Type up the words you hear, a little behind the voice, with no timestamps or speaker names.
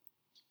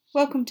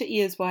Welcome to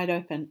Ears Wide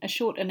Open, a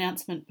short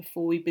announcement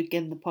before we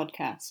begin the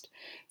podcast.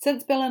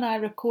 Since Bill and I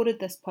recorded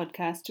this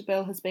podcast,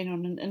 Bill has been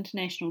on an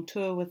international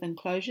tour with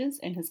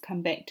Enclosures and has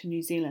come back to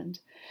New Zealand.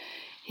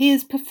 He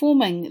is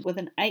performing with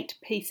an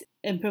 8-piece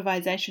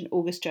improvisation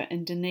orchestra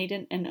in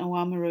Dunedin and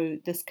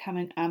Oamaru this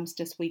coming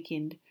Armistice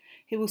weekend.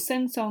 He will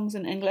sing songs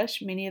in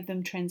English, many of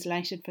them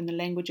translated from the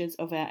languages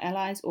of our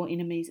allies or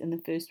enemies in the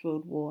First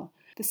World War.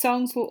 The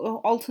songs will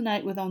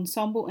alternate with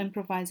ensemble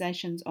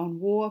improvisations on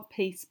war,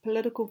 peace,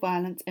 political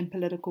violence and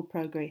political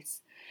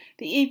progress.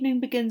 The evening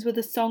begins with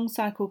a song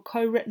cycle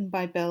co-written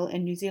by Bill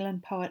and New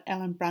Zealand poet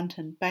Alan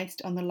Brunton,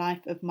 based on the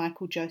life of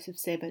Michael Joseph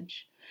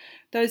Savage.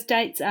 Those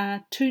dates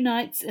are 2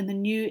 nights in the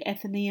new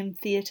Athenaeum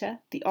Theatre,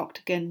 the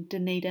Octagon,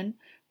 Dunedin,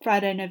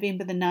 Friday,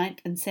 November the 9th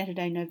and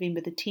Saturday,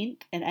 November the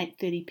 10th at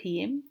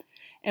 8:30pm,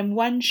 and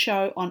 1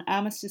 show on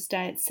Armistice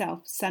Day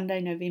itself,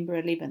 Sunday,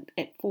 November 11th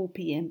at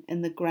 4pm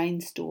in the Grain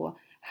Store,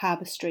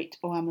 Harbour Street,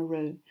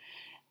 Oamaru.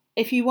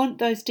 If you want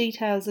those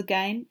details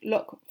again,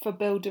 look for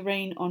Bill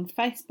Doreen on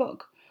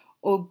Facebook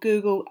or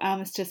Google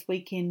Armistice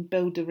Weekend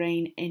Bill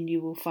Doreen and you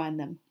will find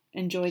them.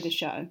 Enjoy the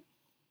show.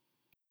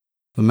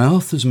 The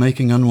mouth is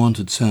making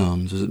unwanted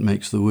sounds as it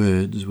makes the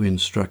words we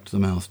instruct the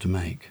mouth to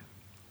make.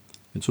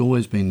 It's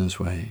always been this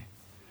way.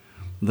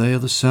 They are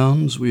the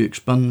sounds we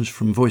expunge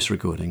from voice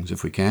recordings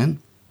if we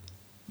can.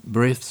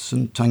 Breaths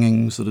and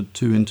tonguings that are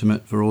too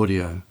intimate for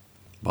audio.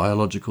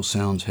 Biological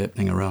sounds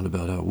happening around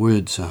about our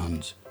word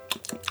sounds.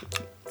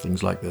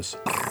 Things like this.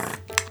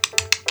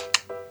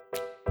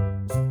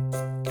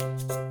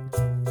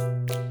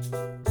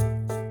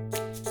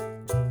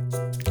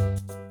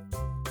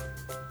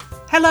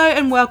 Hello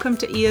and welcome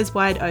to Ears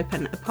Wide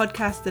Open, a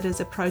podcast that is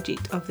a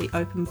project of the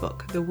Open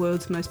Book, the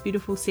world's most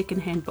beautiful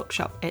second-hand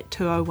bookshop at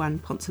 201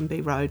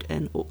 Ponsonby Road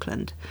in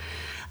Auckland.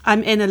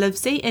 I'm Anna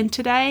Livesey, and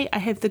today I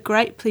have the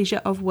great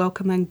pleasure of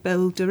welcoming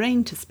Bill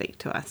Doreen to speak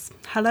to us.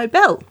 Hello,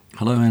 Bill.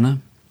 Hello,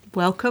 Anna.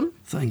 Welcome.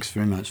 Thanks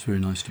very much. Very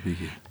nice to be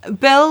here.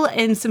 Bill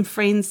and some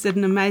friends did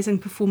an amazing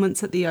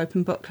performance at the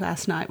Open Book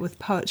last night with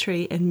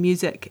poetry and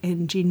music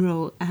and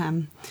general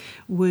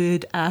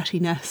word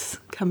artiness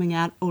coming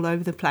out all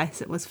over the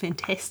place. It was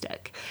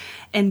fantastic.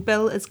 And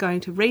Bill is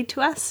going to read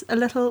to us a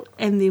little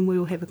and then we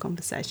will have a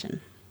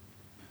conversation.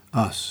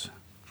 Us.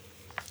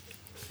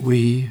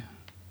 We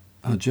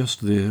are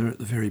just there at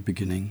the very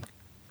beginning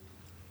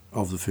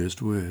of the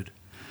first word.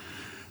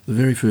 The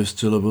very first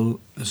syllable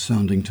is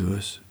sounding to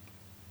us,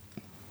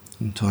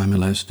 and time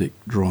elastic,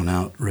 drawn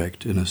out,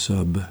 wrecked in a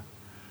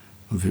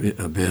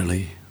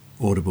barely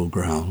audible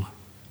growl.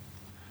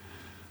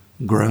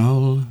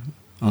 Growl,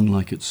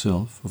 unlike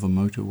itself, of a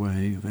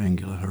motorway of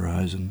angular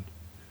horizon,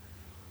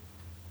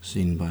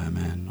 seen by a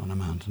man on a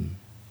mountain.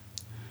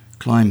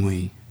 Climb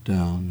we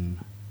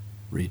down,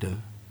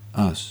 reader,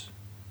 us,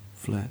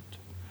 flat,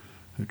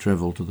 who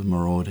travel to the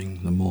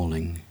marauding, the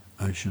mauling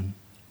ocean.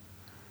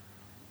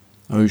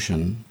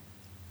 Ocean,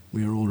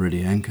 we are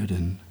already anchored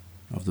in,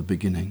 of the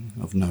beginning,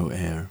 of no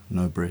air,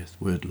 no breath,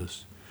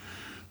 wordless,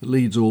 that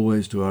leads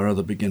always to our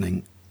other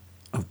beginning,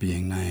 of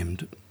being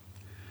named,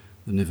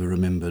 the never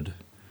remembered,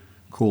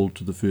 called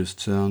to the first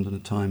sound in a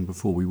time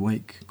before we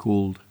wake,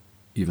 called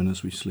even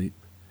as we sleep.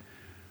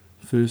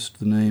 First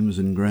the name is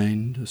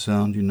ingrained, a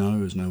sound you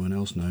know as no one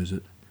else knows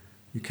it.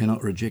 You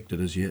cannot reject it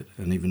as yet,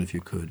 and even if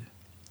you could,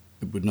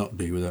 it would not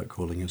be without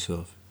calling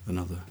yourself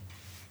another.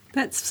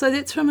 That's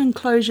from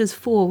Enclosures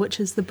 4, which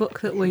is the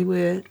book that we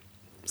were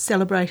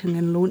celebrating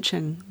and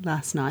launching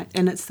last night,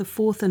 and it's the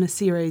 4th in a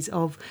series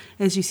of,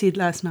 as you said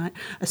last night,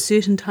 a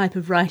certain type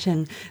of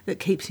writing that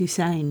keeps you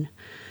sane.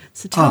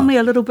 So tell me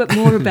a little bit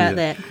more about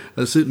that.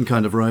 A certain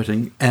kind of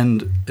writing,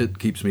 and it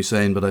keeps me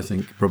sane, but I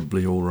think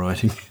probably all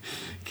writing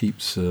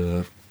keeps,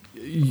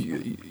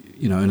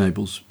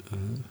 enables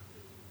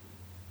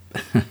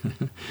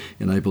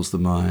enables the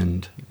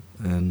mind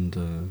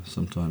and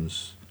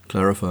sometimes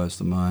clarifies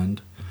the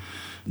mind,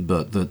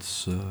 but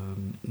that's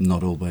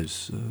not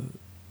always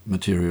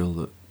material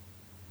that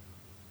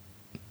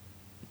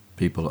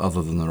people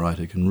other than the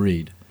writer can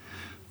read,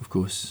 of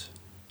course.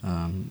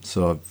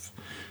 So I've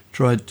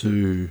tried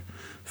to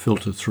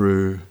filter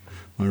through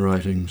my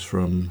writings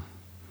from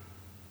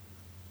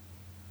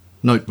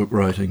notebook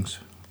writings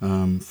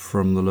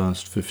from the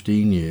last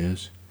 15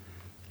 years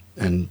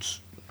and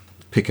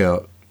pick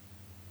out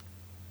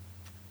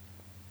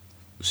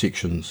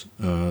sections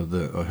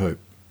that I hope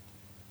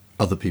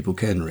other people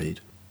can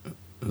read.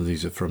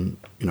 These are from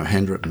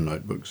handwritten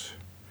notebooks,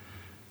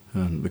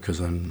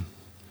 because I'm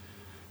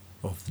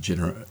of the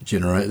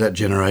that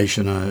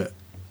generation. I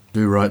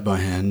do write by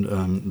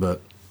hand,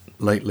 but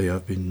lately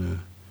I've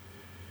been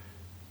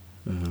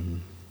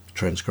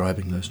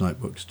transcribing those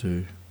notebooks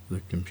to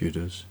the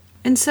computers.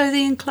 And so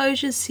the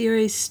Enclosures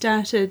series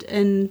started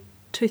in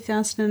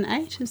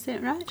 2008, is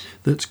that right?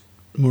 That's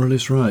more or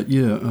less right,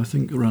 yeah. I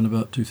think around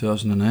about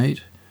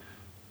 2008.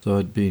 So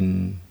I'd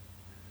been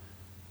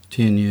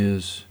 10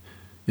 years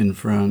in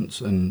France,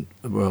 and,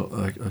 well,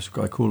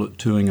 I call it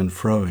toing and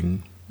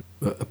froing.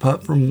 But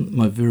apart from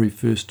my very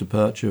first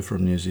departure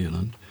from New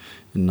Zealand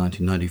in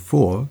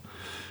 1994,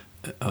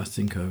 I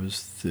think I was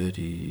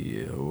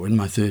 30, or in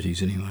my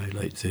 30s anyway,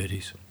 late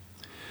 30s,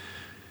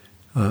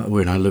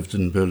 when I lived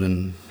in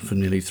Berlin for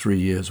nearly 3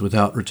 years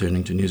without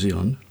returning to New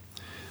Zealand.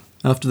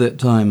 After that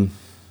time,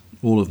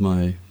 all of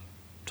my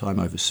time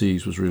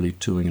overseas was really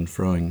toing and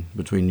froing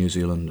between New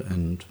Zealand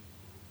and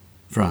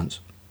France.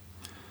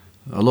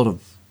 A lot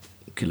of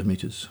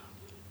kilometres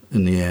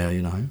in the air,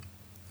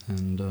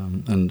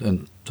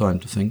 and time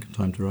to think,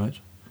 time to write,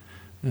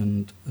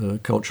 and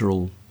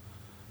cultural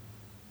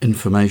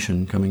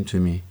information coming to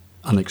me,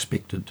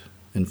 unexpected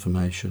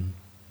information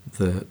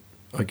that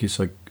I guess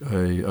I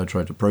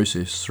try to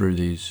process through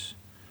these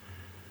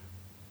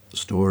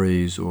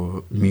stories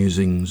or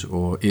musings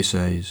or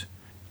essays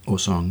or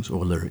songs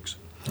or lyrics.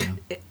 Yeah.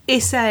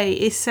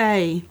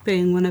 Essay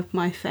being one of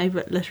my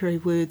favourite literary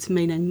words,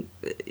 meaning,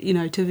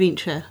 to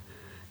venture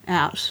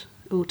out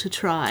or to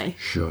try.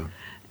 Sure.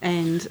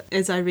 And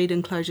as I read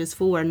Enclosures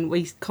 4, and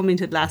we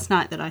commented last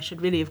night that I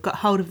should really have got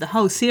hold of the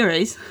whole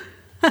series,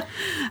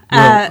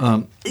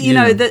 the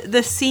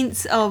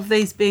sense of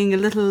these being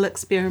little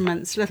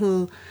experiments,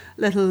 little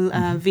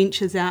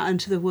ventures out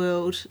into the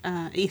world,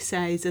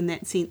 essays in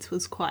that sense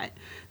was quite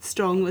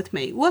strong with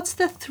me. What's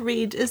the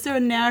thread? Is there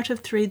a narrative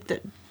thread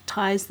that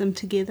ties them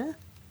together?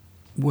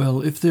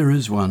 Well, if there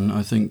is one,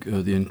 I think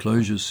the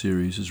Enclosures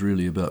series is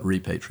really about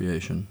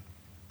repatriation,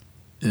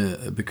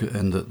 and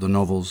the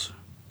novels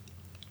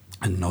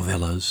and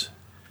novellas,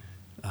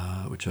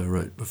 which I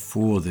wrote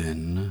before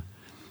then,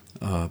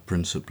 are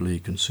principally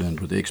concerned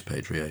with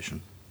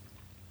expatriation,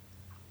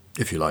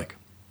 if you like.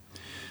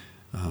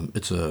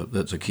 That's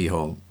a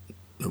keyhole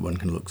that one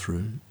can look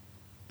through.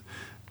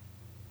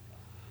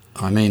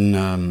 I mean,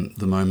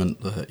 the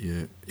moment that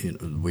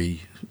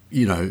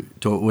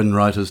when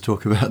writers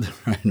talk about their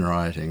own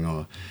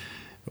writing,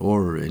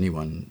 or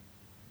anyone,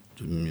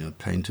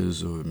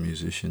 painters or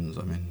musicians,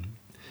 I mean,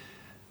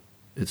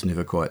 it's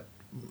never quite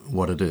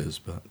what it is,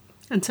 but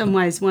in some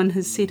ways one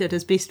has said it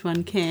as best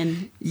one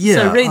can. Yeah,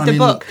 so read the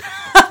book.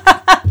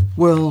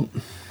 Well,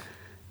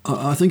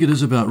 I think it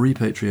is about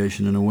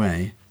repatriation in a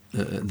way.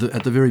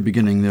 At the very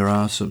beginning,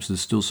 there's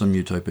still some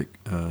utopian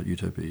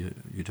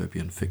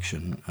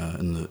fiction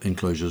in the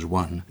Enclosures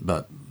 1,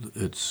 but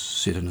it's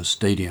set in a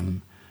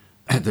stadium.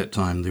 At that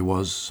time, there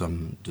was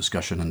some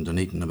discussion in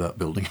Dunedin about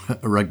building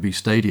a rugby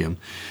stadium,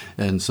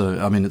 and so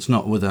I mean, it's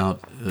not without.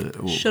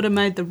 Should have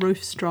made the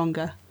roof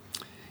stronger.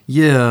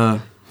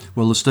 Yeah.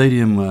 Well, the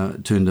stadium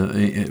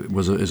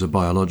is a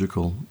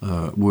biological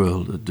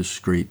world, a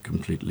discrete,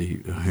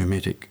 completely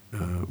hermetic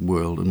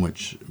world in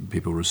which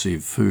people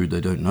receive food.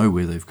 They don't know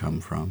where they've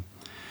come from,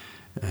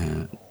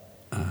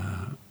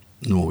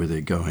 nor where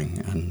they're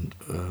going, and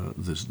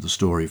the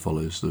story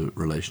follows the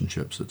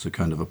relationships. It's a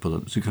kind of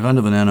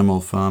an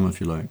animal farm, if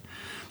you like.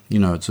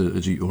 So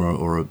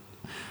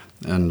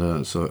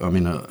I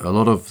mean, a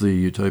lot of the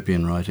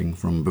utopian writing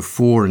from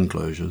before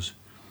Enclosures,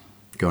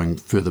 going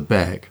further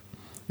back,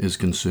 is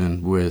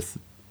concerned with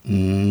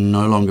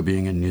no longer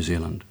being in New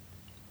Zealand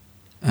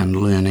and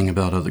learning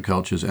about other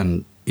cultures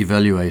and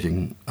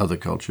evaluating other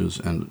cultures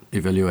and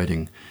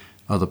evaluating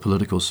other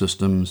political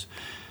systems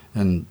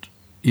and,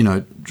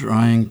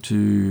 trying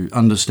to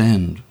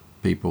understand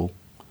people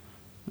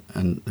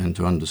and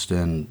to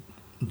understand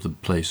the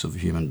place of a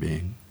human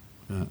being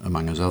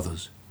among us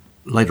others.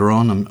 Later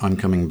on, I'm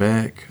coming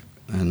back,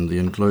 and the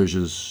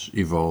Enclosures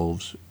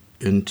evolves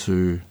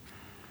into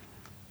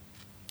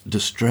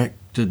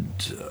distracted,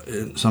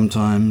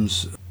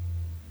 sometimes,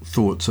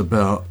 thoughts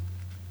about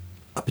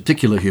a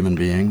particular human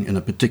being in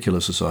a particular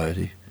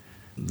society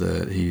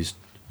that he's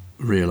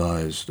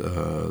realised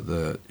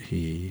that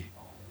he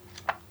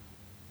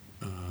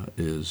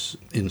is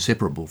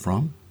inseparable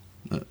from.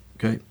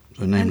 Okay,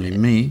 so namely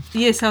me.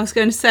 Yes, I was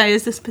going to say,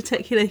 is this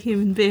particular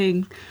human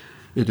being?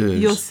 It is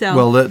yourself?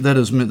 Well,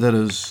 that's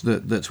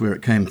where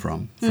it came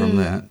from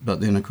that. But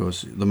then, of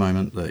course, the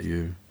moment that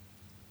you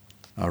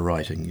are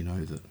writing,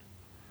 that.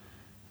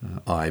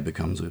 I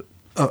becomes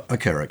a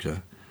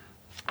character.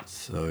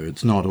 So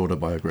it's not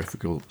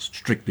autobiographical,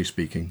 strictly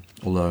speaking,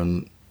 although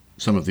in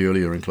some of the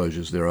earlier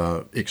Enclosures there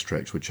are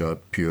extracts which are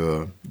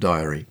pure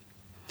diary.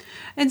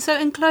 And so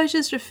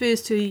Enclosures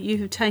refers to, you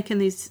have taken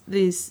these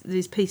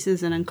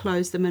pieces and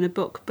enclosed them in a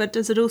book, but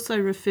does it also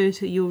refer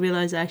to your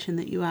realisation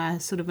that you are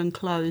sort of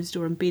enclosed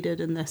or embedded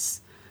in this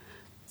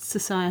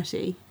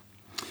society?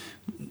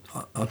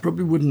 I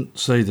probably wouldn't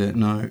say that,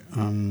 no.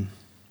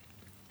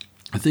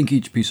 I think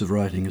each piece of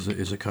writing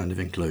is a kind of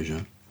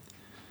enclosure.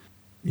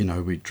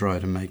 We try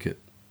to make it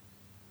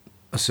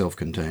a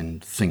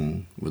self-contained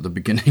thing with a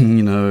beginning,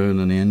 and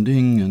an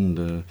ending,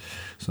 and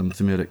some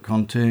thematic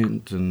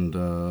content, and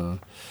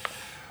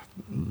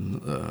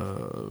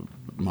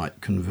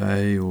might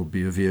convey or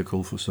be a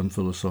vehicle for some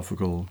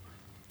philosophical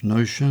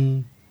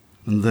notion,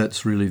 and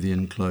that's really the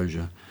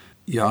enclosure.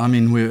 Yeah, I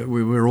mean,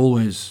 we're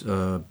always,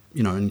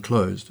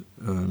 enclosed,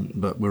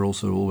 but we're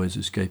also always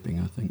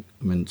escaping, I think.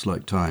 I mean, it's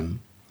like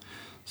time.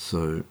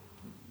 So,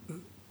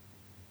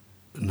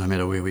 no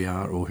matter where we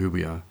are or who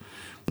we are,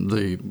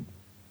 the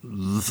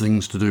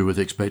things to do with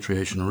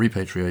expatriation or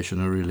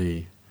repatriation are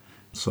really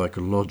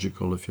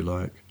psychological, if you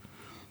like.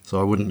 So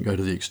I wouldn't go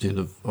to the extent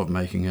of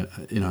making it,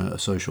 a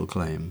social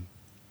claim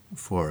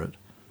for it.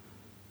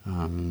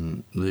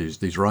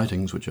 These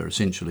writings, which are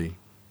essentially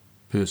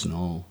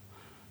personal,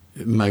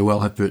 may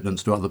well have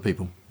pertinence to other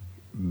people,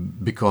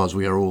 because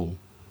we are all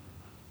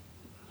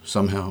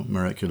somehow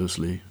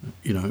miraculously,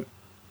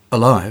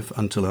 alive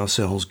until our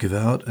cells give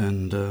out,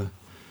 and or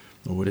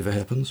whatever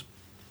happens,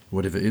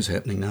 whatever is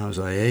happening now as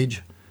I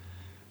age.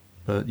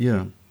 But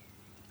yeah,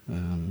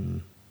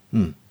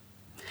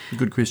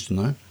 good question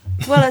though.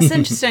 Well, it's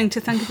interesting to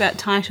think about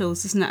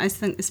titles, isn't it? I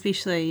think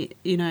especially,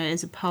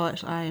 as a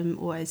poet, I am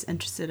always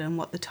interested in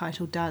what the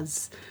title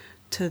does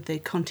to the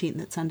content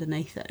that's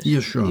underneath it.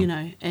 Yeah, sure.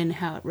 And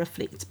how it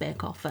reflects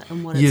back off it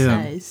and what it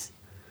says.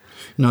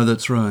 No,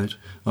 that's right.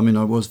 I mean,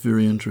 I was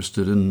very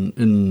interested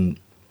in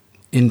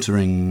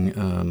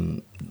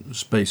entering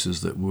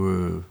spaces that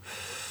were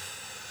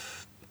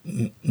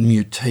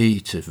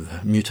mutative,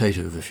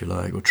 if you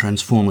like, or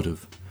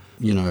transformative.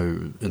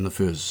 In the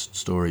first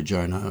story,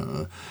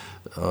 Jonah,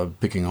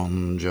 picking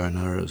on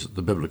Jonah as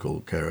the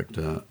biblical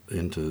character,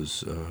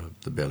 enters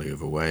the belly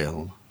of a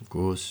whale, of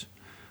course,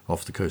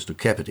 off the coast of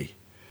Kapiti.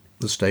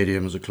 The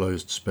stadium is a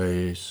closed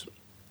space,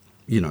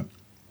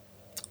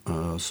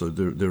 so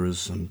there is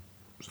some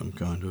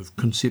kind of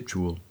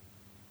conceptual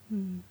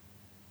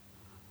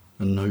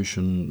a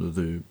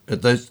notion.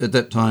 At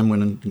that time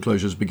when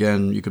enclosures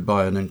began, you could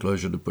buy an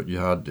enclosure to put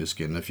your hard disk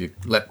in if your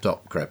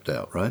laptop crapped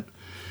out, right?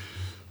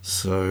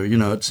 So,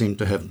 it seemed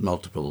to have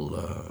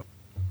multiple...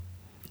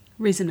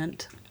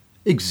 Resonant.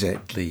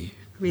 Exactly.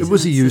 It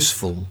was a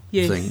useful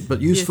thing,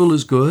 but useful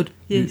is good.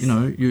 Yes.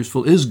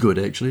 Useful is good,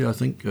 actually, I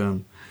think.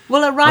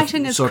 Well, a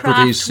writing is craft work.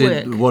 Socrates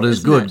said, what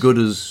is good? Good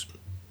is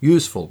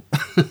useful.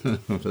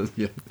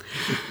 Yeah.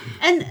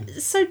 And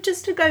so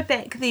just to go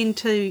back then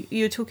to,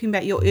 you were talking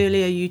about your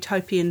earlier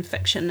utopian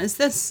fiction. Is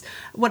this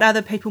what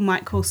other people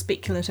might call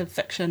speculative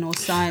fiction or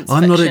science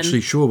fiction? I'm not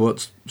actually sure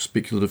what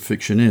speculative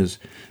fiction is.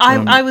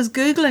 I was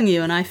Googling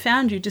you and I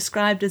found you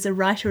described as a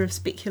writer of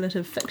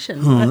speculative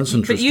fiction. Oh, that's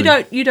interesting.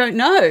 But you don't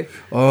know.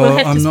 We'll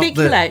have to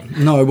speculate.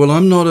 No, well,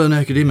 I'm not an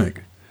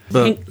academic.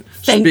 But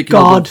Thank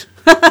God.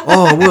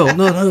 Oh, well,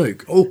 no.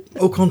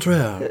 Au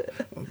contraire.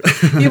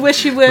 You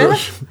wish you were?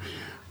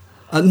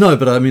 No,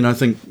 but I mean, I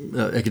think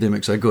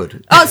academics are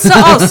good. So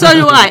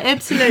do I,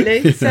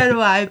 absolutely. So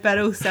do I, but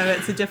also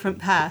it's a different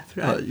path,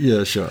 right?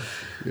 Yeah, sure.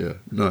 Yeah,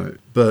 no.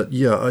 But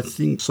yeah, I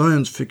think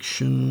science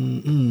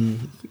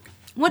fiction...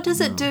 What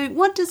does it do?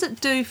 What does it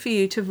do for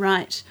you to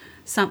write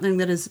something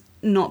that is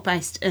not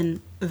based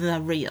in the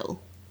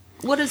real?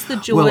 What is the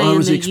joy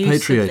and the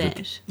use of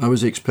that? I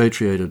was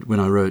expatriated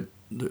when I wrote,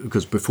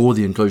 because before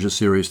the Enclosure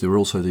series there were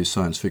also these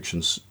science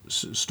fiction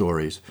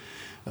stories.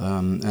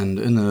 And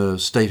in a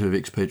state of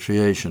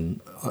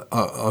expatriation,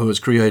 I was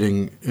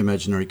creating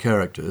imaginary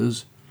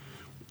characters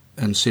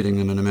and setting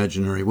them in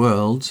imaginary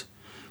worlds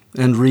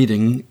and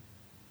reading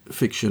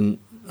fiction,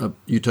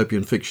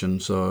 utopian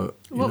fiction. So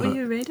what were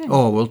you reading?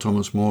 Oh, well,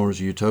 Thomas More's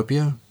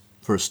Utopia,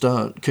 for a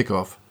start,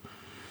 kick-off.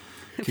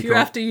 If you're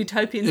after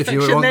utopian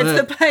fiction, that's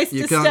the place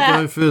to start. You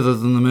can't go further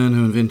than the man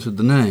who invented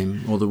the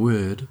name or the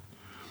word.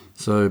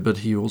 So, but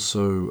he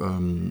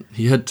also,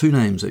 he had two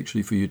names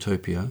actually for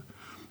Utopia.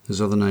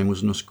 His other name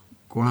was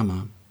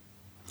Nusquama,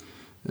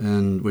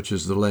 which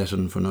is the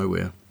Latin for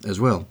nowhere as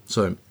well.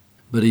 So,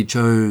 but he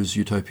chose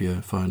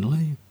Utopia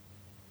finally.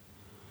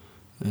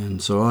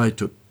 And so I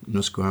took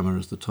Nusquama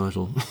as the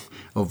title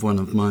of one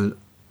of my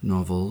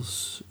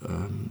novels.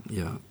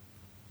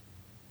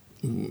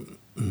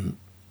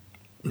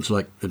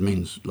 It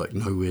means like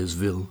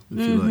Nowheresville, if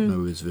you like,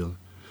 Nowheresville.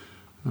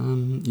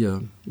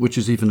 Which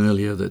is even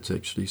earlier. That's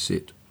actually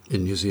set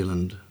in New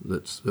Zealand.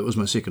 That was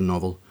my second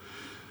novel.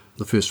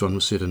 The first one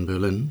was set in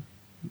Berlin,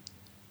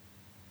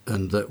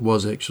 and that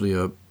was actually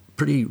a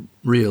pretty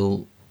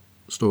real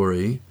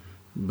story,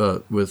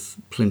 but with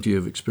plenty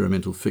of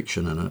experimental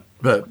fiction in it.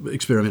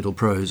 Experimental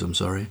prose,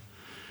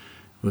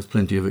 with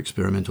plenty of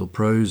experimental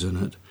prose in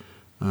it,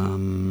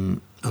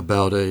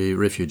 about a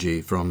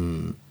refugee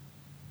from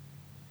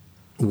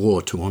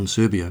war-torn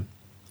Serbia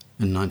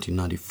in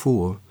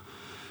 1994.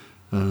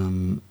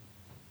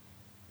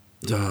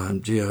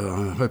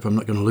 I hope I'm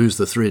not going to lose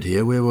the thread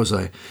here. Where was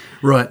I?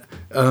 Right.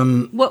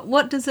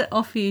 What does it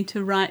offer you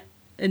to write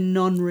in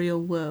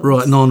non-real worlds?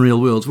 Right, non-real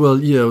worlds. Well,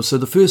 yeah, so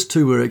the first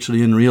two were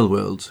actually in real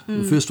worlds.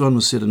 The first one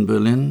was set in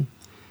Berlin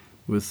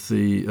with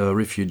the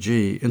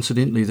refugee.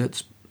 Incidentally,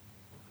 that's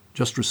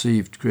just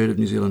received Creative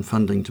New Zealand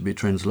funding to be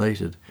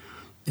translated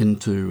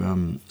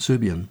into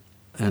Serbian.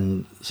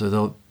 And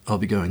so I'll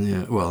be going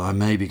there. Well, I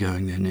may be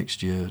going there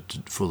next year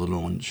for the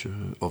launch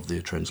of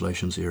their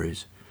translation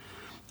series.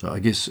 So I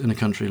guess in a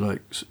country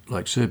like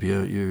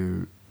Serbia,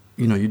 you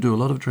do a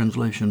lot of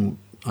translation,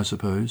 I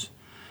suppose,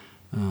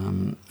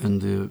 and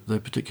they're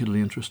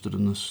particularly interested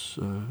in this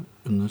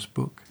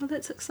book. Well,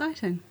 that's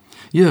exciting.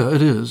 Yeah,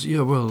 it is.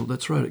 Yeah, well,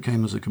 that's right. It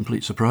came as a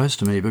complete surprise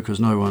to me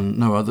because I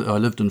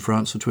lived in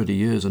France for 20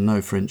 years and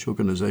no French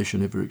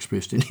organisation ever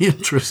expressed any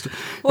interest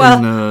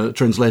in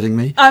translating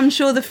me. I'm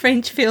sure the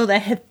French feel they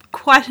have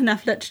quite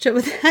enough literature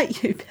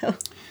without you, Bill.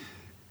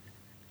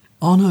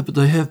 Oh no, but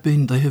they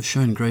have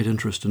shown great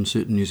interest in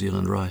certain New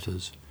Zealand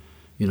writers.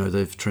 You know,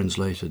 they've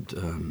translated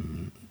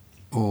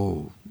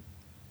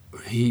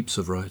heaps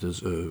of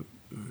writers,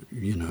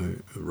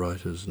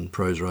 writers and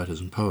prose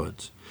writers and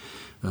poets,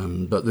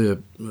 but they're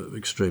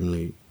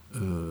extremely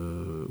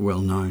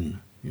well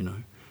known,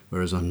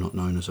 whereas I'm not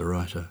known as a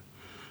writer.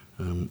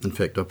 In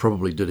fact, I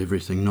probably did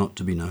everything not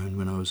to be known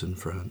when I was in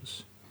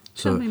France.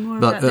 Tell me more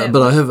about that.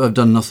 But I've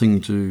done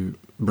nothing to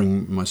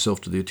bring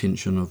myself to the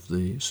attention of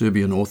the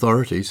Serbian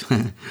authorities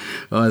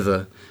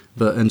either.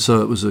 And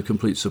so it was a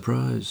complete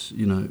surprise,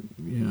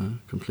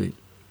 complete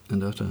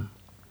and utter.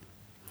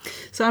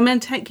 So I'm going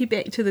to take you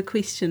back to the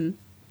question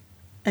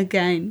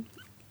again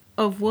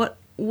of what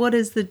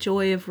is the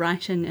joy of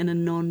writing in a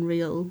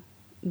non-real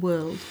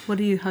world? What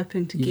are you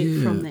hoping to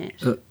get from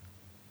that?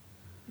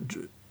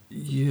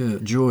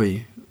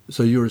 Joy.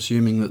 So you're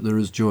assuming that there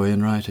is joy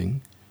in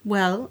writing?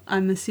 Well,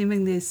 I'm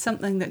assuming there's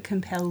something that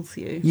compels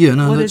you. Yeah,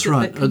 no, that's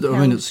right. I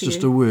mean, it's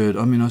just a word.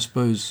 I mean, I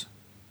suppose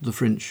the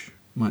French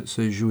might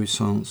say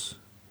jouissance,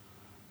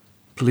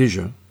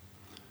 pleasure.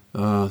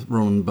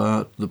 Roland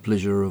Barthes, the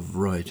pleasure of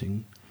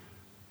writing.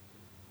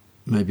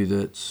 Maybe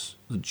that's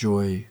the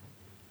joy.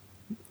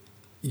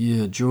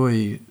 Yeah,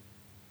 joy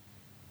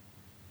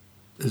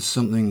is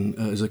something,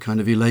 is a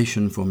kind of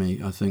elation for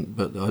me, I think,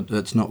 but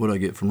that's not what I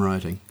get from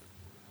writing.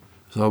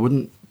 So I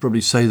wouldn't probably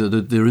say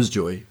that there is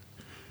joy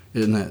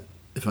in that,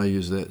 if I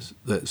use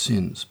that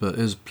sense. But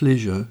as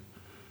pleasure,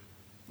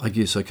 I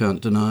guess I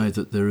can't deny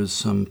that there is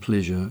some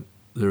pleasure,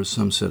 there is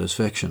some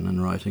satisfaction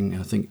in writing.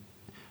 I think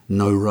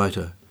no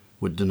writer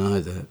would deny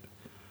that.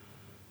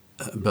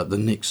 But the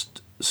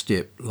next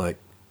step, like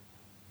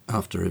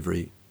after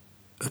every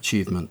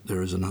achievement,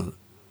 there is another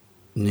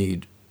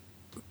need,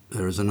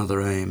 there is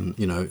another aim.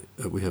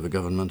 We have a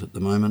government at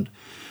the moment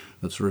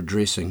that's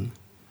redressing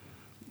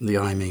the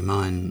I, me,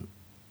 mine,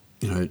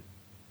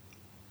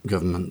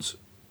 governments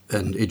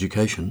and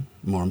education,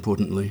 more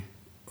importantly,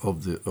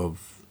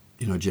 of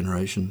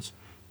generations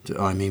to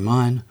I, me,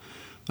 mine.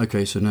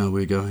 Okay, so now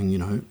we're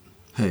going,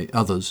 hey,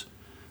 others.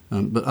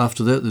 But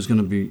after that, there's going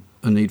to be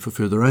a need for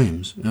further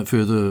aims,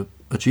 further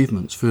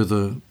achievements,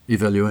 further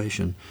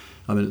evaluation.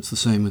 I mean, it's the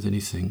same with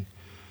anything.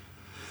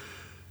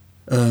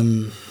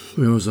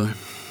 Where was I?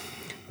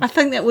 I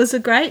think that was a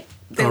great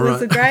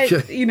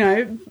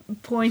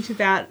point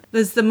about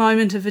there's the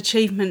moment of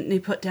achievement and you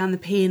put down the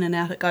pen and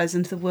out it goes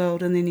into the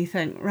world, and then you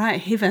think,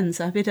 right, heavens,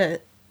 I better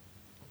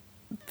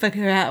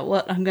figure out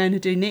what I'm going to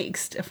do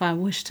next if I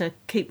wish to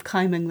keep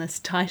claiming this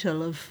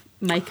title of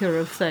maker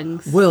of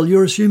things. Well,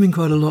 you're assuming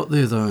quite a lot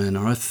there, though,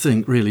 Anna. I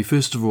think, really,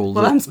 first of all...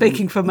 Well, I'm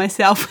speaking for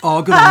myself.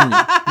 Oh, good on you.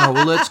 Oh,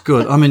 well, that's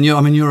good. I mean,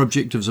 your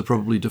objectives are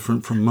probably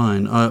different from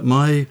mine.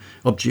 My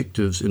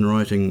objectives in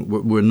writing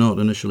were not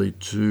initially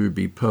to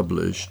be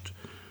published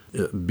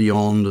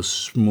beyond a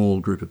small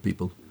group of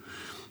people.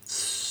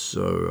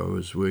 So I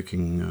was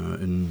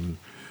working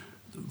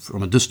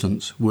from a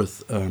distance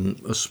with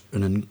an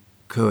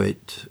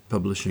inchoate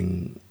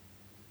publishing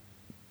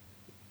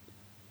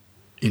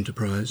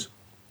enterprise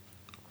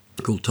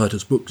called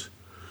Titus Books.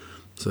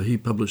 So he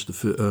published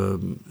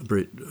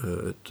Brett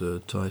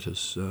at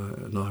Titus,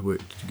 and I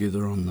worked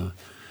together on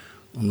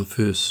the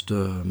first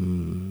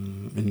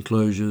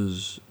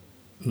enclosures.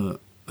 I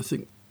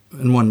think,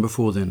 and one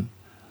before then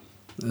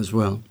as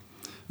well.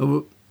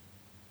 He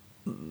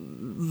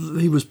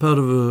was part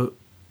of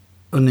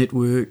a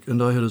network,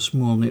 and I had a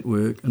small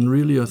network, and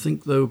really I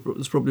think they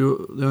was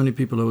probably the only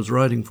people I was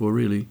writing for,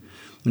 really,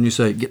 when you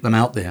say get them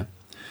out there.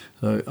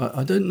 So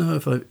I don't know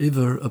if I've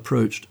ever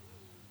approached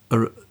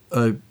a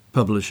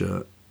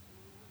publisher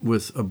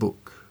with a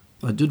book.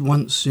 I did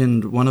once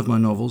send one of my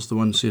novels, the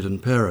one set in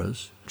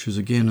Paris, which is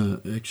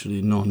again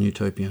actually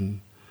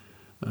non-utopian,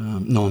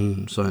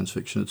 non-science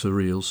fiction. It's a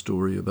real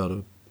story about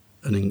a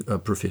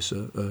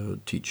professor, a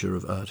teacher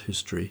of art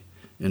history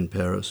in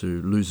Paris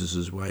who loses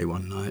his way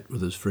one night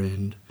with his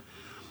friend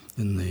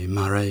in the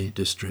Marais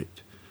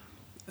district,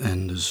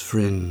 and his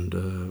friend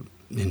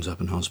ends up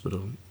in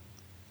hospital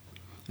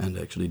and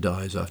actually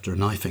dies after a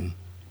knifing.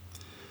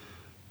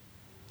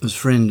 His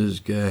friend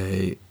is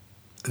gay,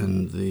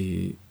 and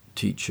the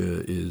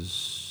teacher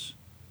is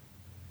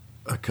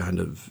a kind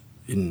of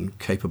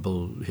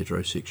incapable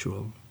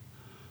heterosexual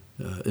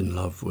in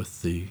love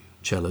with the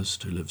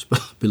cellist who lives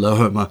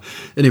below him.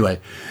 Anyway,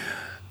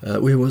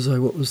 where was I?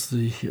 What was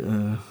the...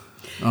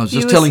 I was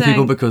just telling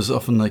people because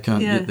often they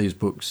can't get these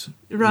books.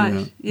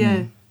 Right,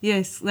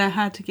 Yes, they're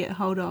hard to get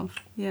hold of.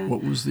 Yeah.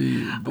 What was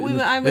the...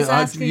 I was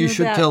asking you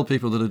should tell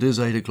people that it is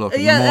 8 o'clock in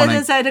the morning. Yeah, it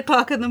is 8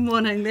 o'clock in the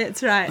morning,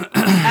 that's right.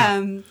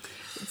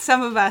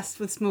 Some of us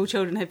with small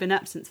children have been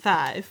up since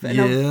 5 and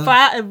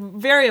are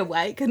very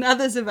awake, and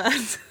others of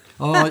us...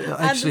 Oh,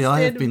 actually,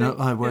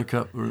 I woke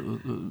up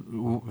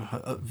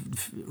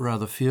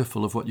rather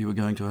fearful of what you were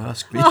going to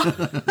ask me. Oh,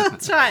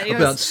 that's right.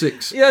 About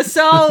 6. Your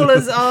soul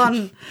is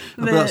on.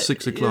 About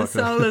 6 o'clock. Your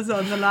soul is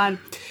on the line.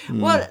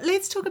 Well,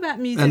 let's talk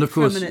about music and of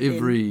course, for a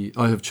minute.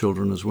 I have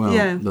children as well.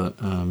 Yeah. But,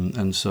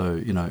 and so,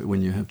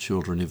 when you have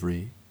children,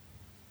 every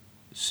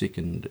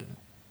second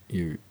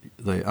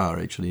they are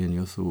actually in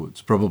your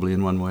thoughts, probably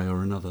in one way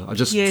or another. I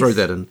just Yes. throw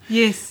that in.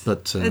 Yes,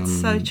 But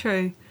it's so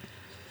true.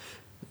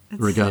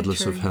 It's regardless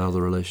so of true. how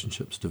the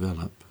relationships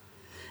develop.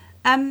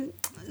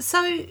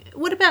 So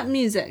what about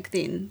music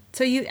then?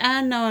 So you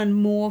are known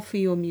more for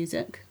your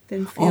music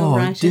than for your Oh,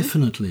 writing?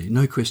 definitely,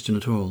 no question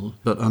at all.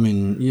 But I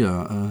mean,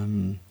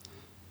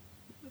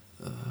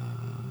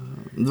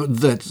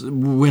 that's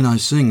when I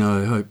sing.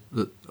 I hope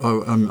that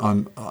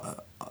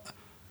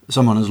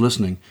someone is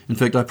listening. In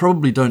fact, I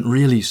probably don't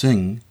really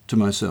sing to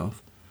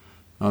myself.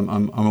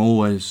 I'm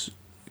always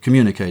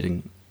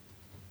communicating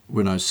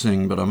when I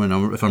sing. But I mean,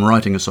 if I'm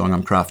writing a song,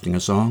 I'm crafting a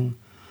song.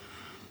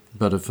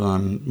 But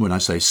when I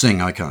say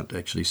sing, I can't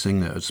actually sing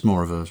that. It's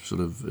more of a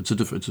sort of it's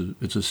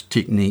a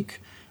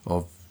technique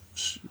of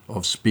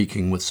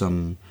speaking with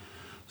some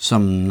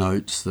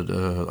notes that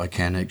I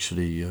can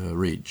actually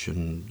reach,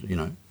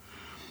 and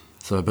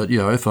So, but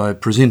if I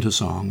present a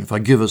song, if I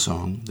give a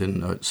song,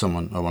 then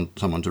I want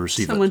someone to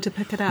receive it. Someone to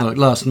pick it up. Like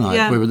last night,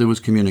 Yeah. where there was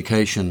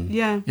communication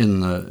Yeah.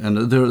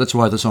 that's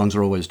why the songs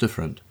are always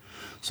different.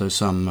 So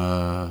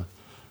some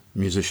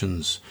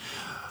musicians,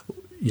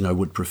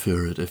 would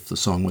prefer it if the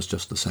song was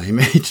just the same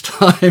each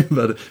time,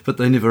 but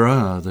they never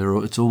are.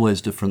 It's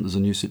always different. There's a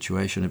new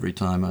situation every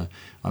time.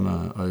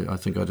 I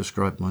think I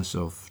described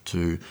myself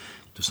to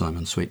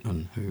Simon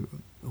Sweetman, who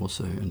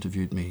also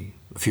interviewed me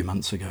a few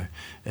months ago,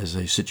 as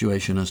a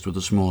situationist with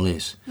a small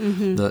s.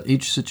 Mm-hmm. That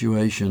each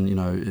situation,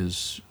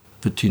 is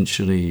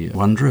potentially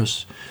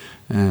wondrous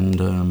and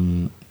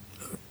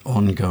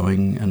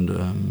ongoing,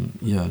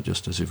 and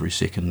just as every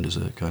second is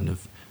a kind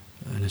of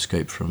an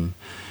escape from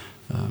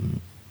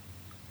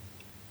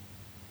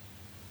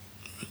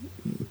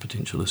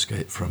potential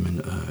escape from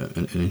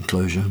an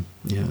enclosure,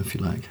 if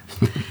you like.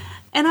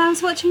 And I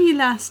was watching you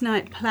last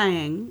night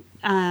playing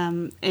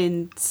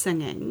and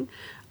singing,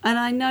 and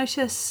I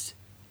noticed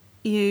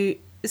you,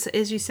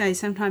 as you say,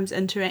 sometimes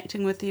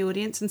interacting with the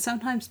audience and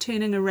sometimes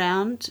turning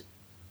around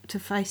to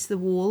face the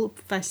wall,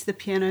 face the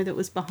piano that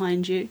was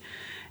behind you,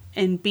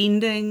 and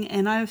bending.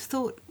 And I've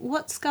thought,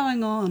 what's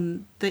going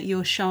on that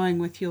you're showing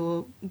with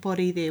your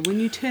body there? When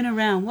you turn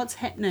around, what's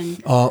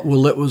happening? Oh,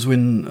 well, that was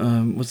when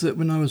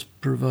I was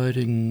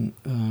providing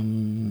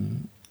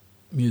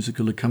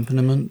musical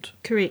accompaniment?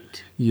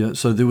 Correct. Yeah,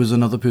 so there was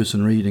another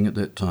person reading at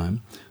that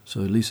time. So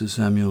Lisa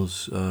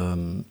Samuels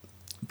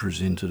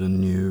presented a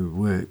new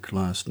work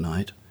last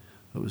night.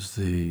 It was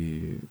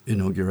the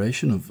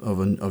inauguration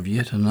of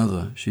yet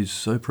another. She's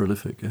so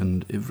prolific,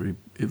 and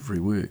every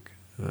work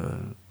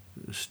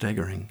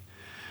staggering.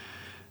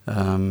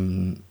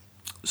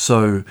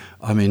 So,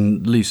 I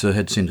mean, Lisa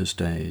had centre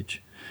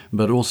stage,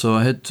 but also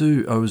I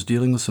was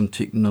dealing with some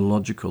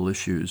technological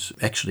issues,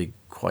 actually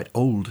quite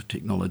old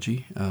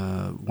technology,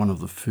 one of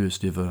the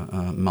first ever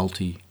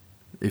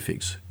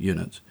multi-FX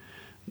units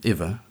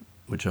ever,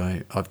 which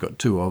I've got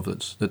two of.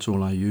 That's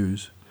all I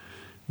use.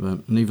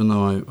 And even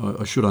though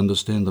I should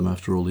understand them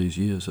after all these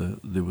years,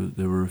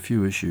 there were a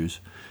few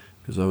issues,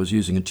 because I was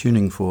using a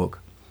tuning fork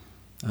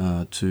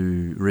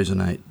to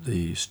resonate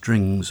the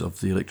strings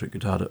of the electric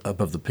guitar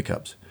above the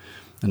pickups,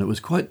 and it was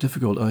quite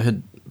difficult. I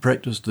had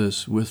practiced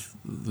this with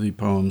the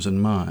poems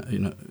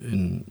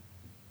in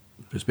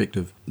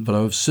perspective, but I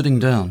was sitting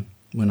down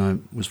when I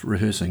was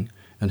rehearsing,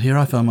 and here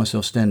I found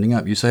myself standing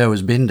up. You say I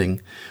was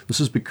bending. This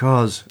is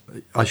because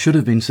I should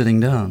have been sitting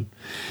down,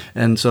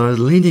 and so I was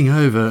leaning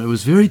over. It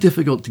was very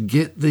difficult to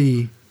get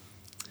the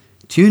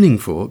tuning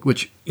fork,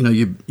 which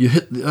you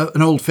hit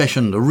an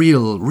old-fashioned, a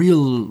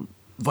real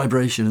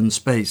vibration in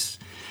space,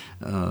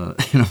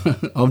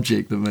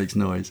 object that makes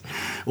noise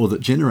or that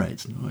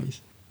generates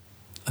noise.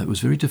 It was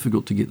very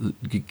difficult to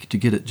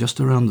get it just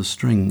around the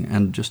string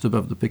and just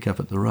above the pickup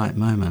at the right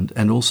moment,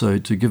 and also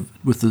to give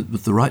with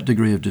the right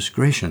degree of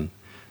discretion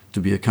to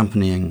be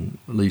accompanying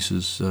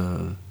Lisa's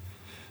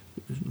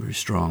very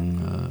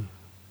strong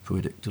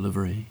poetic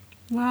delivery.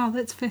 Wow,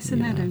 that's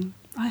fascinating. Yeah.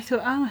 I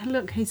thought, oh,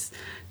 look, he's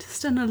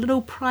just in a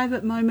little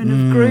private moment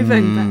of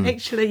grooving, but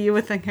actually you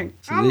were thinking,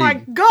 my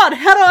God,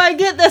 how do I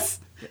get this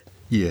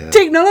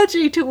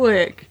technology to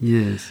work?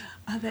 Yes.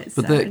 Oh, that's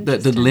but so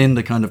that did lend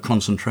a kind of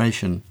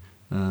concentration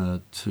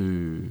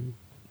to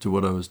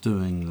what I was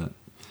doing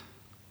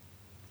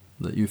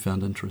that you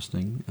found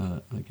interesting,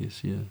 I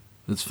guess, yeah.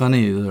 It's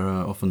funny, there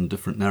are often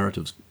different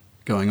narratives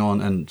going on,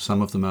 and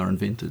some of them are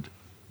invented,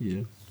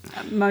 yeah.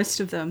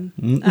 Most of them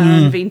are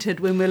invented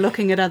when we're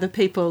looking at other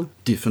people.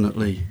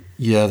 Definitely,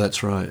 yeah,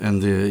 that's right.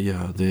 And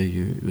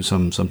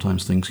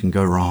sometimes things can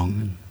go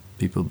wrong, and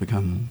people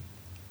become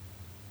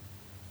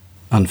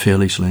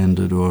unfairly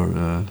slandered,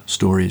 or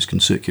stories can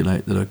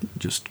circulate that are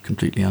just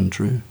completely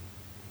untrue.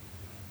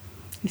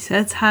 You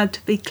said it's hard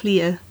to be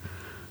clear.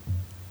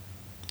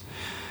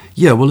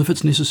 Yeah, well, if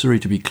it's necessary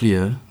to be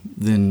clear,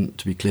 then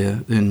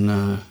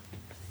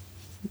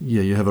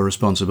you have a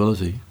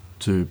responsibility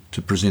to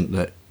present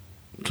that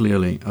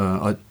clearly.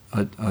 I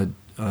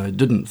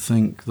didn't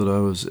think that I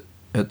was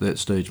at that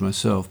stage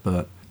myself,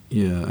 but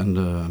yeah, and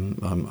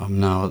I'm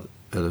now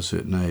at a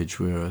certain age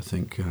where I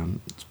think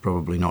it's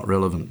probably not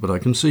relevant, but I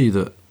can see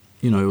that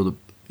the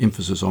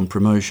emphasis on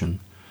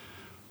promotion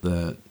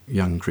that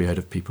young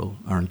creative people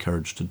are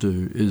encouraged to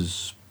do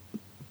is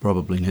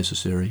probably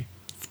necessary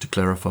to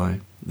clarify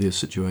their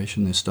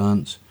situation, their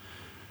stance,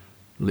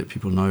 let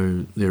people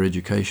know their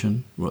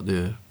education, what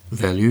their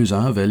values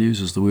are.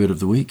 Values is the word of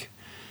the week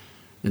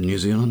in New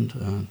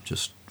Zealand,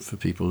 just for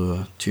people who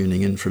are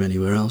tuning in from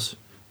anywhere else.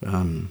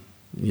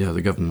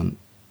 The government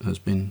has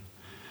been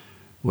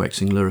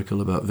waxing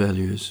lyrical about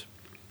values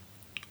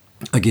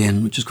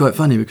again, which is quite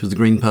funny because the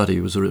Green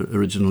Party was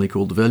originally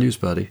called the Values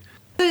Party.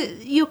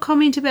 Your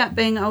comment about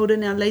being older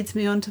now leads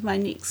me on to my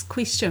next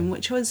question,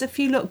 which was, if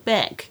you look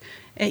back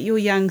at your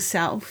young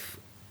self,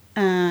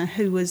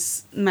 who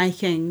was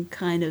making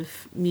kind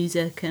of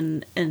music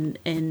and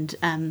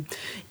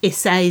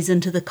essays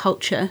into the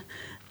culture,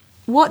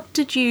 what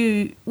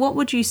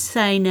would you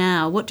say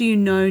now? What do you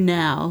know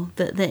now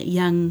that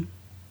young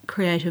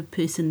creative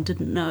person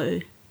didn't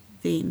know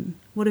then?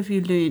 What have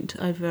you learnt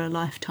over a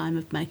lifetime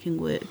of making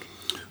work?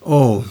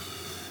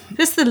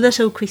 Just the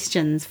little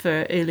questions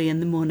for early in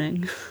the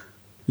morning.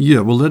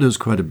 Yeah, well, that is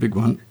quite a big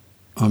one.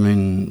 I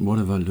mean, what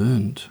have I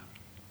learned?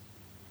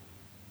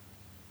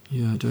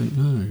 Yeah, I don't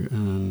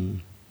know.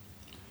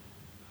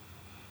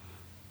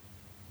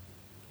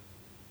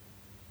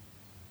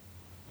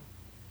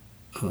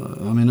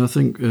 I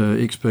think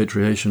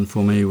expatriation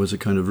for me was a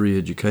kind of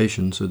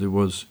re-education, so there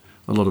was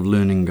a lot of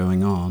learning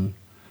going on,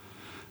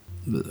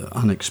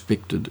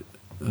 unexpected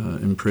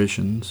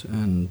impressions,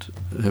 and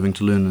having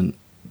to learn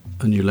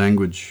a new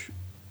language,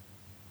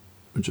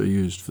 which I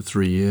used for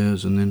 3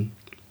 years, and then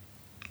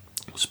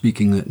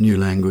speaking that new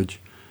language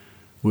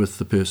with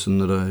the person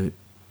that I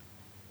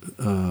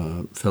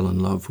fell in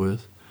love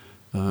with,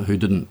 who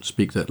didn't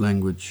speak that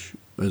language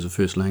as a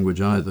first language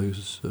either,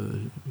 because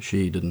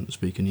she didn't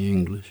speak any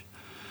English.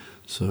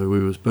 So we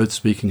were both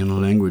speaking in a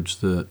language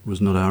that was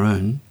not our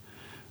own.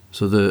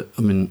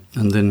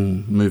 And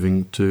then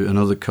moving to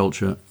another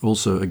culture,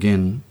 also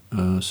again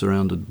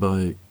surrounded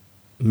by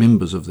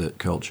members of that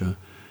culture,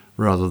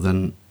 rather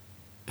than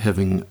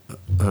having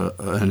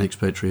an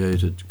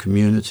expatriated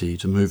community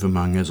to move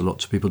among, as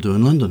lots of people do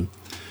in London.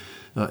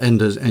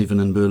 And as even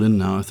in Berlin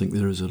now, I think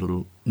there is a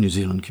little New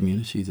Zealand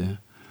community there.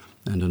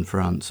 And in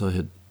France, I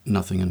had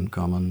nothing in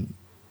common,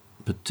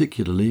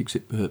 particularly,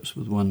 except perhaps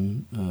with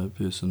one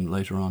person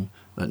later on,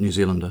 a New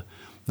Zealander,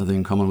 nothing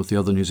in common with the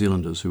other New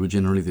Zealanders, who were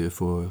generally there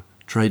for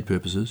trade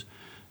purposes,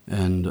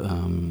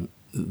 and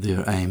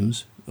their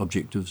aims,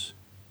 objectives,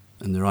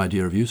 and their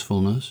idea of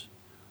usefulness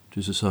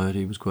to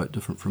society was quite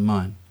different from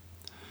mine.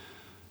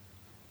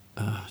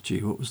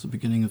 What was the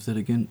beginning of that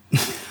again?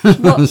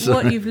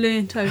 What you've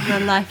learnt over a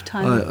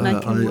lifetime of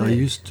making work.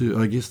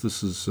 I guess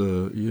this is,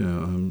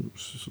 I'm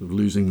sort of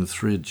losing the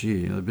thread.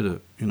 I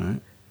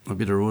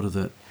better order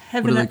that.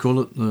 What do they call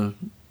it?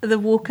 The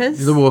walkers?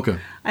 The walker.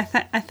 I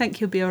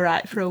think you'll be all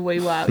right for a wee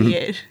while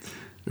yet.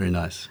 Very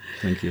nice.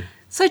 Thank you.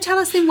 So tell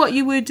us then what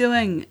you were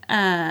doing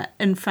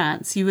in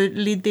France. You were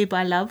led there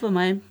by love. Am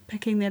I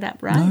picking that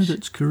up right? No,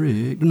 that's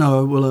correct.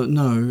 No,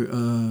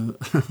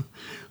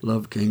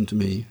 love came to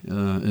me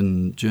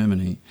in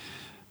Germany,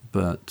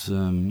 but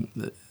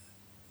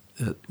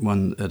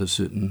at a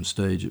certain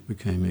stage it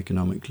became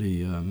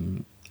economically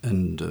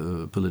and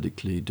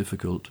politically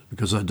difficult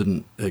because I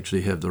didn't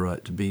actually have the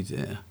right to be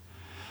there.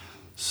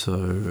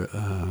 So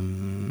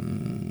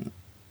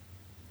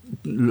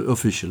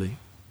officially.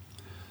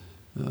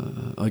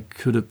 I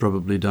could have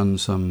probably done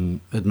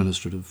some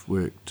administrative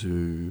work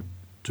to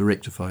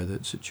rectify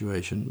that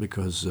situation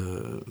because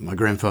my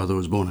grandfather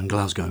was born in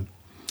Glasgow,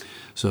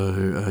 so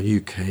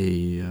UK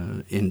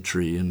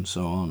entry and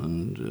so on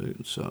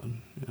and so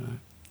on.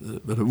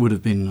 But it would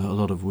have been a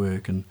lot of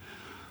work, and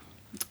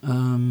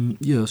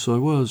so I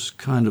was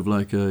kind of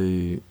like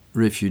a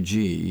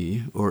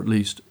refugee, or at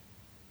least.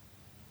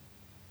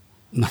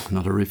 No,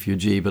 not a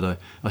refugee, but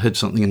I had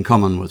something in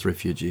common with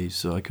refugees,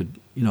 so I could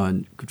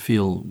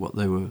feel what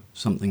they were,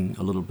 something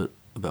a little bit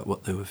about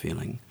what they were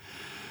feeling.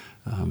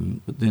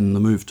 But then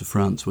the move to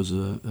France was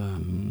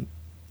an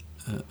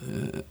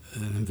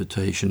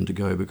invitation to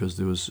go because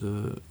there was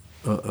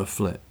a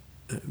flat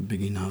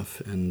big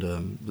enough, and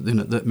but then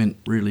that meant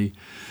really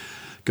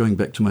going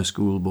back to my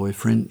schoolboy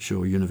French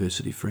or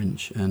university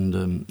French,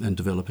 and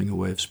developing a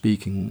way of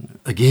speaking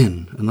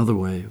again, another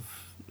way of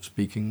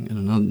speaking in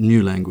another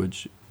new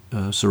language.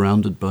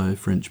 Surrounded by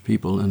French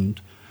people, and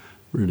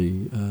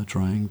really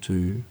trying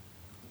to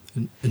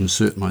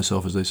insert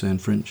myself, as they say in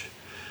French,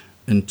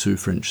 into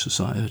French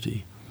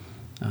society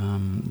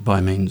by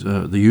means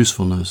the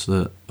usefulness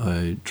that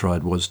I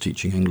tried was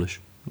teaching English,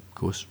 of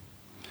course,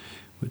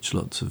 which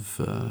lots of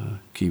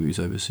Kiwis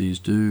overseas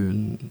do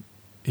in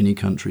any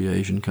country,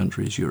 Asian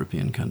countries,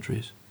 European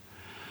countries.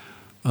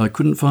 I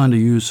couldn't find a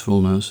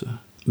usefulness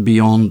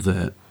beyond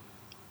that,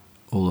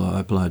 although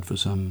I applied for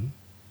some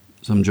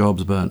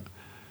jobs, but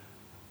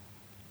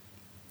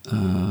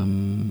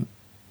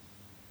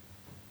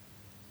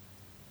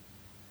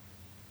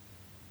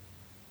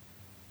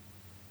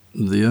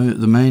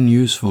the main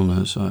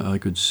usefulness I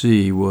could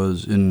see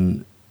was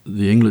in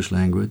the English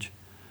language,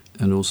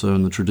 and also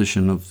in the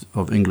tradition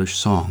of English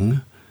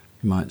song,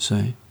 you might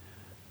say,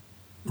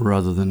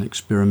 rather than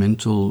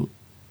experimental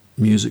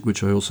music,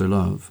 which I also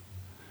love.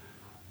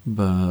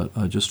 But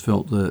I just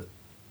felt that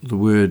the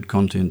word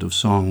content of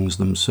songs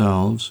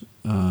themselves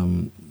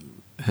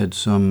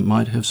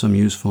might have some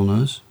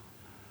usefulness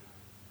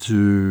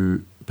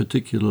to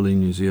particularly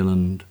New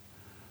Zealand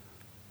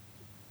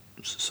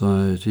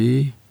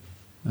society,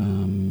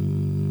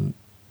 and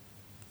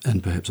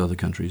perhaps other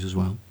countries as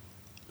well.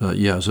 But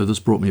yeah, so this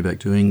brought me back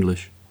to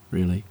English,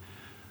 really.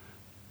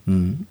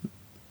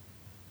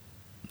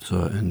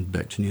 So, and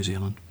back to New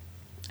Zealand.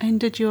 And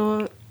did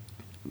your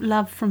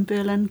love from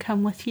Berlin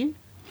come with you?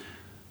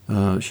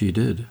 She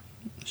did.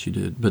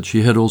 But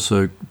she had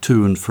also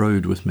to and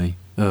froed with me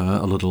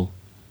a little,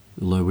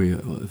 although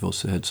we've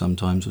also had some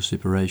times of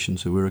separation,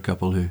 so we're a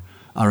couple who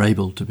are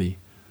able to be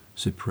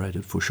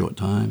separated for short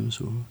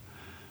times.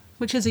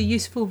 Which is a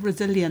useful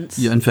resilience.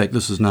 Yeah, in fact,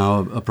 this is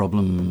now a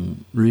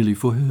problem really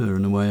for her.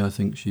 In a way, I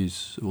think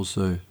she's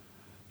also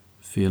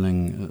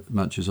feeling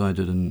much as I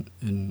did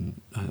in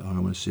I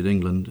almost said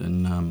England,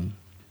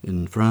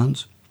 in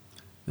France.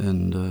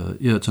 And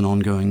it's an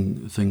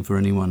ongoing thing for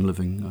anyone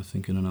living, I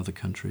think, in another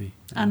country.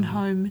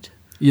 Unhomed.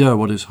 Yeah,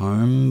 what is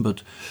home?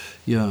 But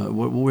yeah,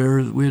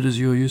 where does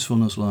your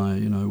usefulness lie?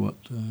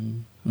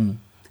 And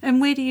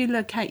where do you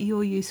locate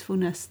your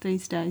usefulness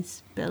these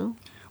days, Bill?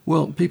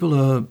 Well, people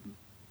are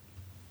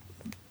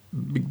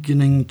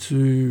beginning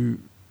to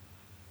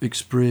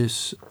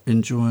express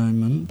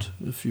enjoyment.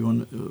 If you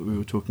want, we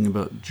were talking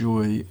about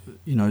joy.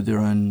 Their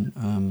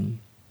own.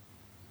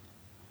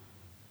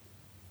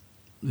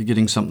 They're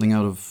getting something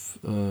out of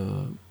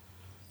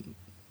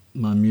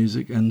my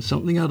music and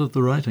something out of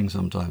the writing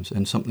sometimes,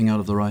 and something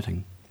out of the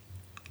writing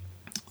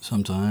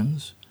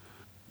sometimes.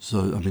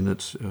 So, I mean,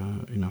 that's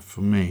enough for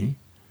me.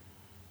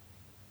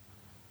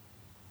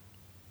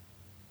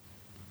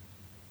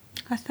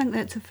 I think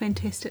that's a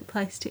fantastic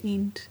place to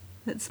end.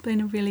 It's been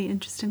a really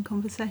interesting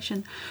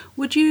conversation.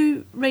 Would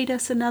you read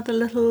us another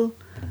little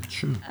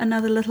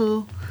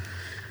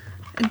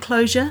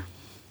enclosure?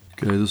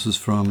 Okay, this is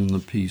from the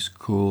piece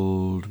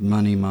called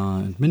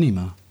Manima and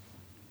Minima,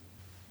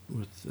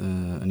 with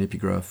an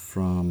epigraph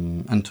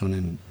from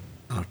Antonin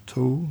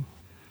Artaud.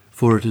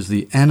 For it is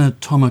the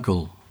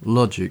anatomical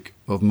logic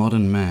of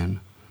modern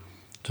man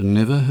to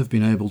never have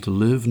been able to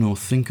live nor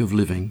think of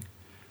living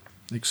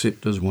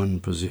except as one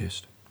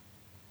possessed.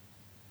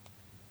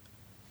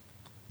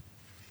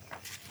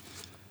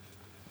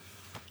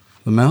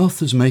 The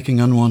mouth is making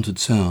unwanted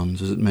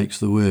sounds as it makes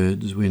the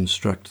words we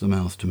instruct the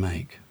mouth to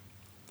make.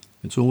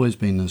 It's always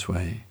been this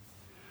way.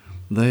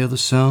 They are the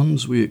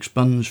sounds we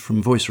expunge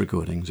from voice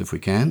recordings, if we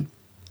can.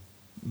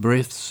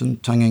 Breaths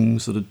and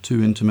tonguings that are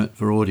too intimate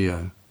for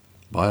audio.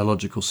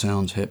 Biological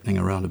sounds happening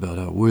around about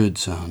our word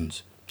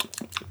sounds.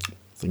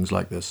 Things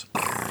like this.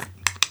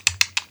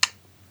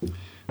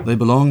 They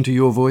belong to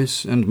your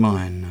voice and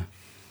mine.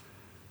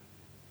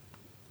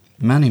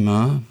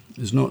 Manima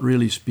is not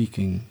really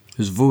speaking.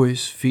 His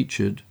voice,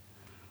 featured,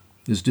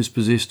 is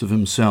dispossessed of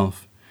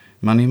himself.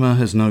 Manima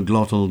has no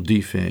glottal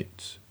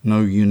defects,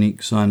 no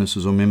unique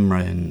sinuses or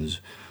membranes,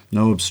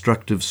 no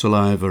obstructive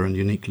saliva and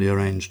uniquely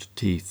arranged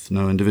teeth,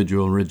 no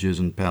individual ridges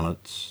and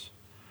palates.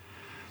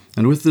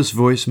 And with this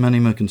voice,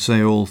 Manima can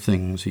say all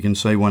things. He can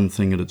say one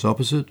thing at its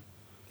opposite.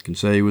 He can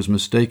say he was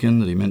mistaken,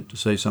 that he meant to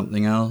say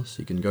something else.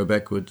 He can go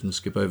backwards and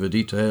skip over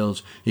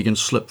details. He can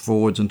slip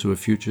forwards into a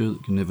future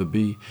that can never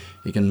be.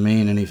 He can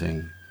mean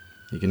anything.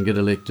 He can get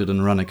elected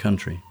and run a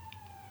country.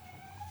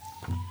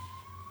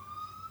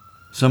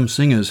 Some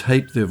singers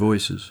hate their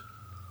voices.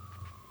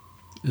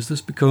 Is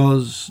this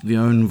because the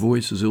own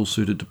voice is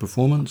ill-suited to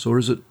performance, or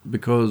is it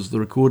because the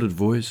recorded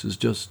voice is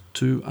just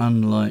too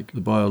unlike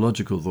the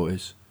biological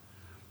voice,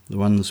 the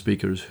one the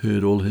speaker has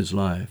heard all his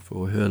life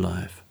or her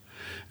life?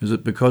 Is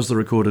it because the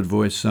recorded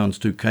voice sounds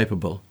too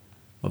capable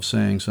of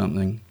saying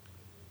something,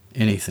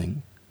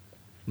 anything,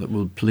 that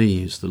will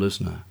please the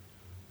listener?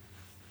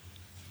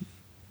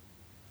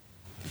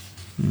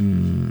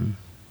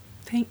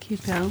 Thank you,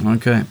 Bill.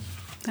 Okay.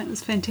 That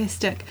was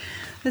fantastic.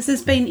 This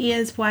has been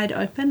Ears Wide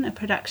Open, a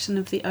production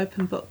of The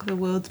Open Book, the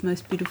world's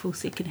most beautiful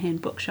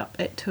second-hand bookshop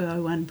at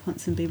 201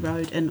 Ponsonby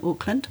Road in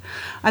Auckland.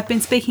 I've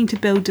been speaking to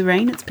Bill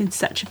Doreen. It's been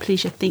such a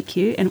pleasure, thank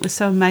you, and it was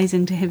so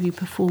amazing to have you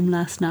perform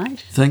last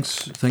night.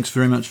 Thanks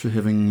very much for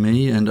having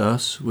me and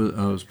us.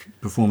 I was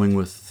performing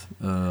with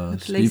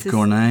Steve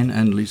Cornane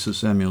and Lisa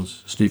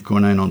Samuels. Steve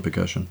Cornane on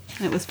percussion.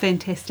 It was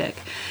fantastic.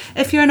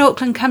 If you're in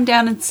Auckland, come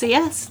down and see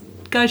us.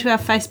 Go to our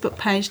Facebook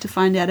page to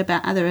find out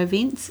about other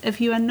events. If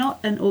you are not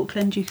in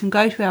Auckland, you can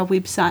go to our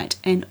website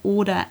and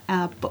order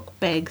our book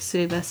bag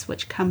service,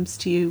 which comes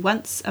to you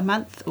once a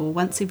month or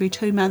once every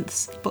 2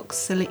 months, books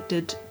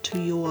selected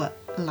to your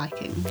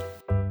liking.